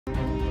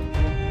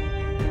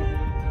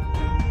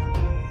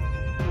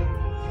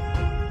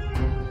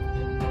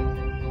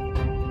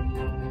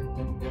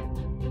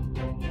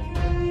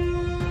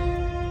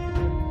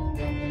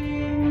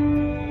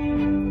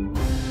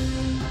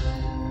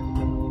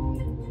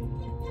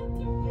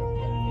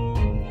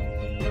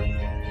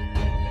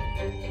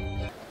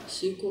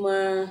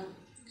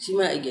shi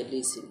ma a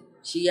gyalle su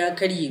shi ya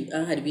karye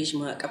an harbe shi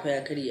ma a kafa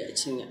ya karye a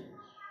cinya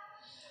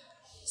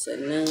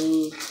sannan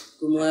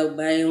kuma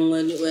bayan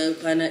wani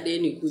kwana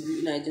ɗaya ne ko biyu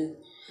ina jin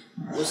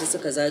wasu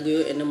suka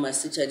zagayo ɗan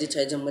masu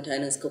caje-cajen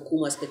mutanen suka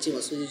koma suka ce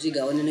masu sojoji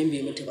ga wani nan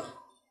bai mutu ba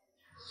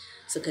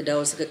suka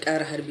dawo suka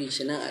ƙara harbe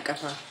shi nan a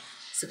kafa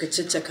suka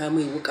caccaka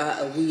mai wuka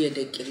a wuya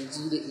da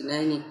kirji da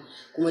ina ne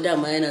kuma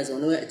dama yana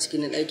zaune a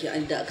cikin ɗaki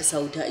an da aka sa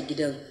wuta a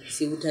gidan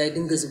sai wuta ya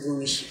dinga zubo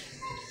mishi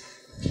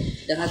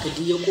don haka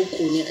duk ya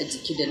kokkone a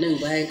jiki da nan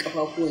bayan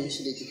kafafuwan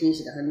shi da jikin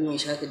shi da hannun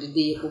shi haka duk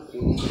dai ya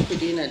kokkone duk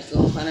da yana da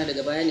tsawon kwana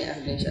daga baya ne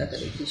aka gan shi aka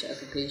ɗauke shi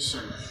aka kai shi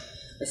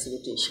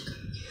asibitin Shika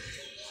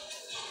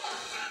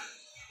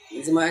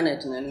yanzu ma ana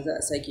tunanin za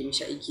a sake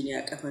mishi aiki ne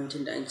a kafan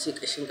tun da an ce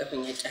ƙashin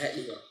kafan ya ƙi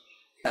haɗewa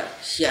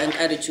shi an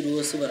ƙara ciro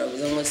wasu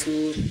baraguzan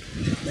wasu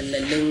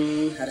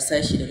ballallin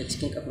harsashi daga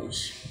cikin kafan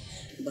shi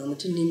ba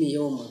mutum ne mai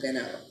yawan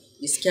magana ba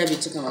gaskiya bai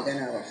cika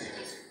magana ba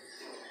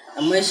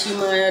amma shi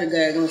ma ya riga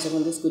ya gama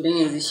secondary school don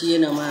yanzu shi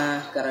yana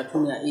ma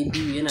karatu ne a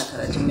ABU yana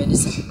karatun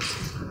medicine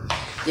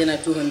yana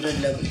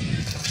 200 level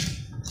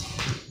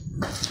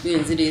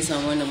yanzu da ya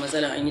samu wannan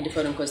matsala an yi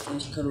different course ɗin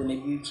shi karo na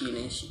biyu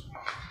kenan shi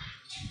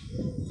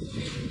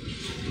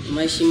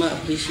amma shi ma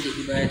akwai shi da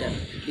ibada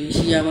don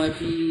shi ya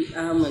mafi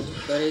Ahmad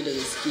kwarai da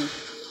gaske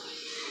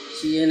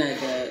shi yana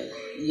da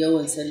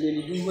yawan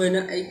salloli duk wani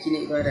aiki na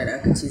ibada da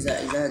aka ce za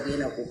a yi za ga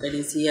yana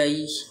kokarin sai ya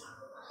yi shi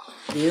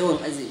da yawan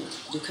azumi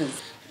dukan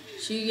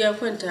shi ya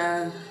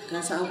kwanta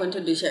kasa an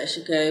kwantar da shi a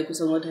Shika ya yi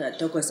kusan wata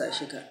 8 a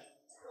Shika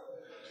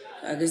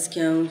a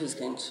gaskiya mun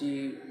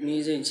fuskanci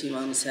me zan ce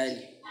ma misali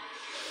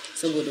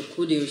saboda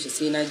ko da yaushe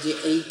sai na je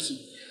aiki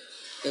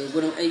daga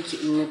gurin aiki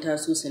in na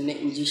taso sannan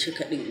in je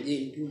Shika din in je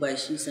in duba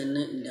shi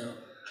sannan in dawo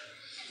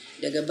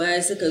daga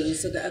baya suka zo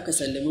suka aka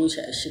sallamo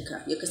shi a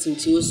Shika ya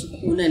kasance wasu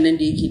kunan nan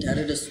da yake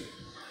tare da su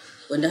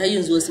wanda har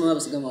yanzu wasu ma ba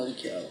su gama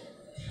warkewa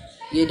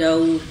ya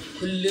dawo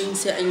kullum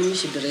sai an yi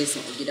mishi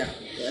dressing a gida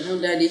to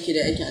alhamdulillah da yake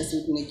da aikin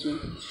asibiti nake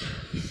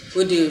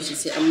ko da yaushe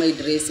sai an mai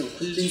dressing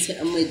kullum sai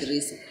an mai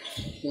dressing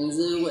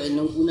yanzu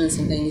wa'annan kunan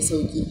sun dan yi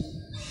sauki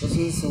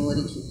wasu sun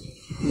warke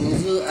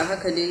yanzu a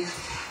haka dai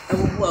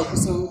abubuwa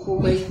kusan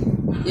komai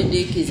yadda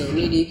yake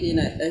zaune da yake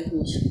yana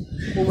ɗakin shi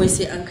komai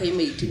sai an kai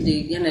mai tun da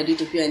yana da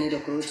tafiya ne da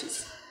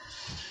crutches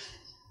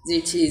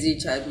zai ci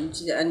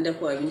abinci da an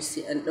dafa abinci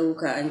sai an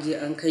ɗauka an je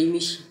an kai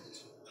mishi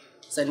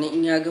sannan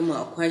in ya gama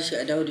a kwashe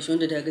a dawo da shi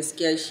wanda da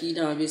gaskiya shi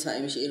dama bai sa a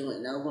mishi irin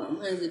wannan abubuwan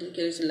amma yanzu da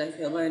yake rashin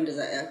lafiya bayan da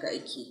za a yi haka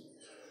ake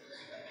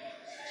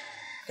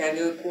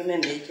kaga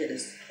kunan da yake da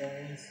su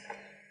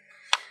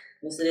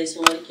wasu dai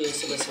sun warke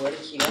wasu ba su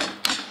warke ba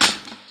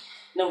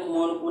nan kuma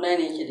wani kuna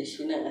ne yake da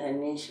shi nan a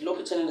hannun shi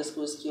lokacin da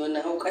suke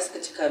wannan hauka suka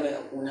cika mai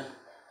a kuna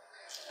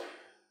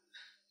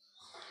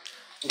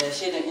ga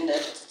shaidan inda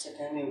aka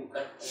cika mai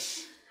wuka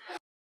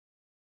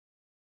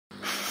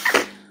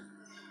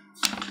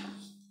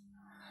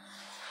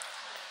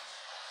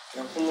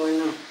da kuma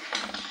wannan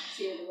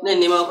nan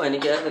ne ma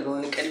kwanaki aka ga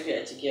wani karfe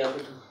a ciki ya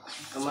fito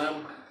kamar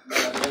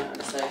barabaran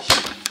a sa shi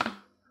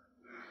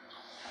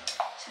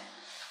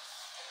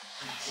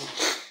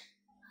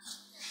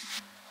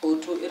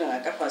hoto irin a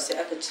kafa sai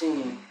aka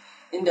cinye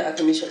inda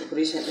aka mishi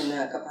operation din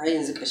na kafa har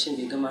yanzu kashin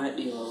bai gama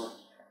haɗewa ba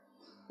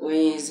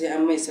wai sai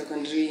an mai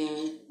secondary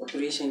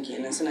operation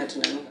kenan suna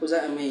tunanin ko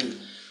za a mai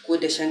ko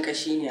da shan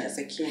kashi ne a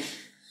tsakiya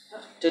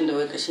tunda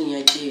wai kashin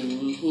ya ke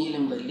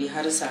hilin balle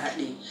har sa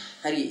haɗe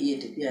har ya iya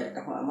tafiya da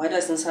kafa amma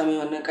da sun sami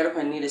wannan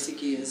karfan ne da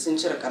suke sun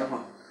cire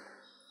karfan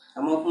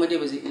amma kuma dai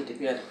ba zai iya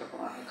tafiya da kafa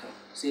a haka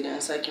sai dai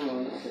an sake mai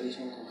wani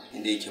operation kuma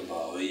inda yake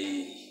ba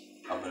wai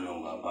abin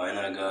nan ba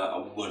yana ga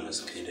abubuwan da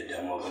suka yi da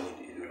dama bane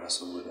da ido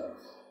saboda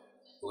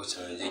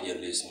lokacin da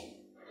jirgin lesin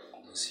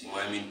da su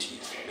ma minti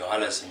da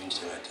wahala su minti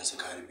 30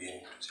 suka harbe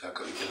ni sai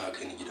aka ɗauki na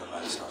kai ni gidan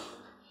halisa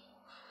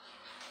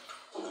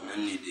nan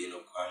ne dai na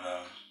kwana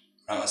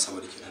ran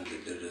asabar kenan da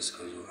daddare da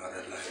suka zo har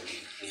lahadi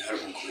ni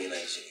harbin kuma yana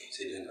shi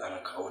sai dai ana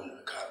kawo wanda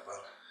aka harba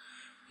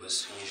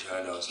wasu sun yi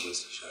shahada wasu ba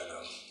su yi shahada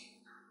ba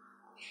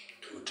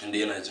to tun da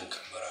yana jin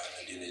karbara na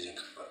daina jin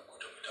karbara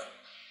kwata-kwata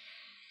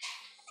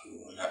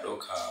to na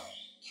ɗauka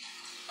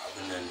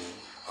abin nan ne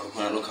farko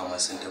na ɗauka ma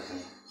sun tafi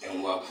ne yan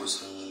uwa ko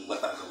sun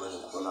matsa gaba ne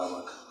ko na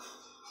maka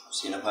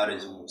sai na fara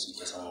jin motsi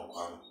ta saman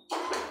kwano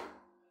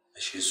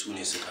ashe su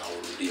ne suka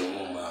hauro da yan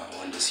uwan ma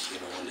wanda suke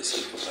nan wanda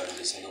suke kafarin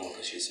da sun gama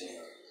kashe su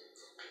ne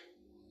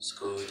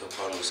suka zo ta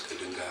kwano suka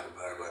dinga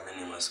harba na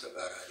ne ma suka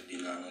ƙara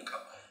harbi na nan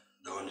kafa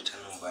da wani ta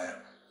nan baya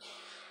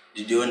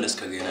dai wanda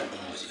suka ga yana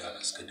ɗan motsi haka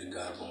suka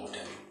dinga harba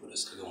mutane ko da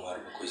suka gama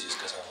harba kawai sai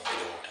suka samu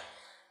gidan wuta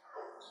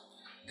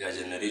ga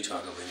janareto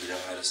a gaban gidan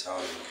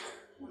harisawa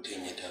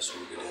wutan ya taso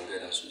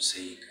gadan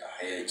sosai ga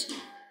hayaki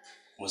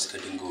kuma suka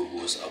dinga wago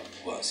wasu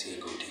abubuwa sai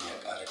ga wutan ya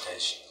ƙara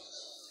tashi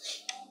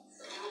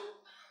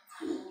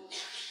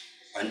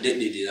an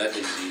daɗe da za ka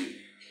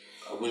je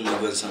abin da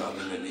ban san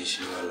abin da ne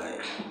shi wallahi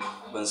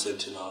ban san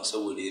tunawa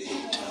saboda yadda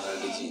mutum na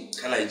gaji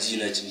kana ji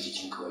na cin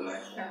jikinka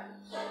wallahi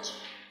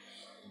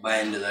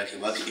bayan da za ka yi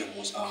ba ka iya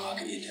motsawa ba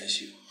ka iya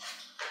tashi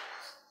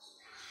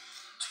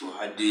to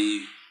har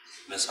dai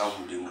na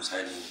samu dai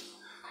misali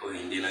kawai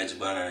inda na ji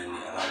bana ne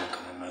alamun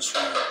kamar na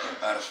suna ban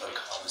ƙara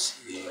farkawa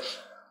sai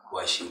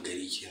washe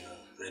gari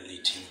kenan ran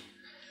litinin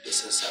da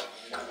sassafe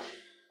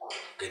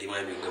gari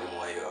ma bai gama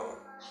wayewa ba.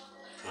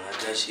 Na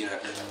tashi na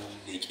ɗan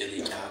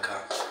leƙe-leƙe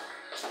haka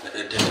na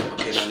ɗan tattaɓa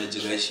kaina na ji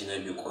gashi na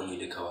bai ƙone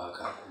duka ba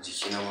haka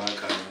jikina ma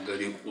haka nan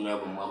gare kuna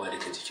ban ma ba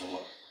duka jikin ba.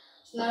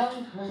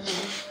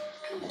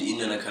 Da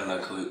inda na kalla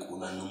kawai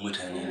ƙonannun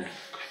mutane ne.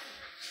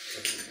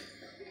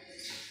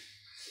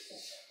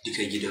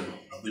 Duka gidan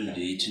abin da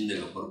ya yi tun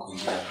daga farkon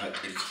gidan har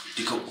ƙarfi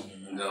duka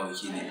ƙonannun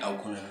gawaki ne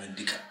ɗakunan nan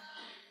duka.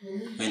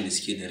 Wanda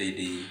suke da rai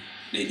da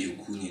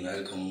ɗaiɗaiku ne na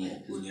ga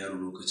kamar wani yaro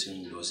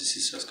lokacin da wasu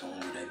sisters kamar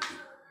guda biyu.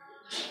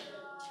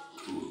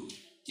 To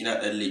ina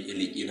ɗan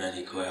leƙe-leƙe na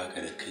ne kawai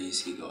haka da kai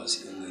sai ga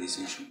wasu ƴan gari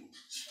sun shigo.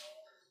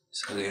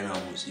 Suka ga yana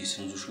motsi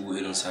sun zo shigo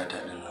irin sata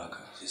ɗin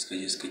haka sai suka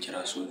je suka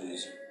kira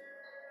sojoji.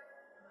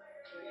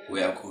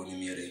 Wai akwai wani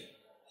mai rai.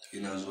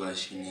 Ina zuwa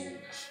shi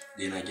ne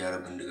da yana gyara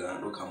bindiga na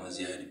ɗauka ma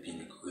zai harbe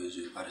ni kawai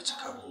zai fara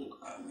cika mun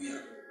a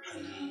wuya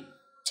hannun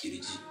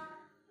ƙirji.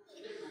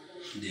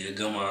 Da ya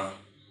gama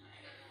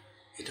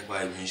ya tafi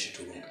abin shi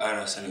to ban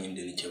ƙara sanin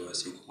inda nake ba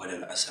sai kuma da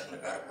la'asar na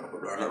ƙara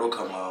farfaɗowa na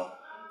ɗauka ma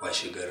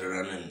washe garin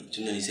ranar ne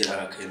tunda ni sai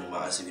aka kai ni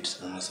ma asibiti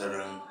sannan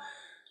nasarar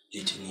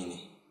litini ne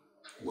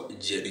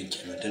jiya ɗin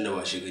kenan tunda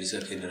washe gari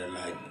suka kai ni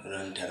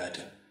ran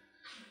talata.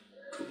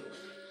 To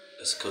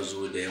da suka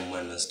zo da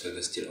yamma nan suka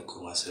ga still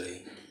akwai masu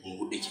rai mun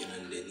huɗu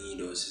kenan da ni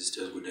da wasu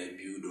sisters guda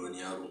biyu da wani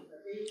yaro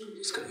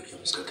suka ɗauke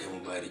mu suka kai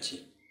mu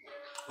bariki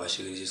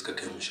washe gari suka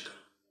kai mu shiga.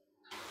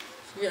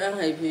 Shi an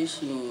haife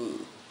shi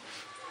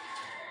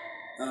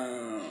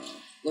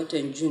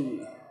watan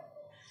June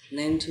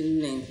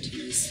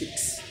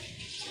 1996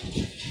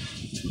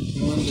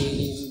 wanda ya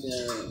yi da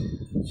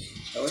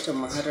a watan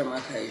Muharram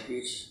aka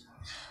haife shi.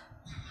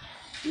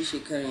 Shi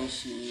shekaran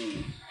shi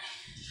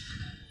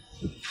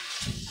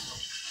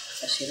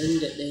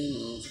 21 ne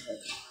yanzu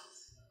haka.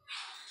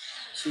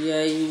 Shi ya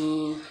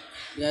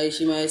yi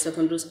shi ma ya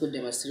secondary school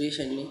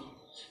demonstration ne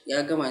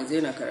ya gama yanzu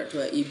yana karatu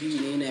a ABU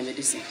ne yana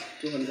medicine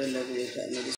 200 level ta medicine.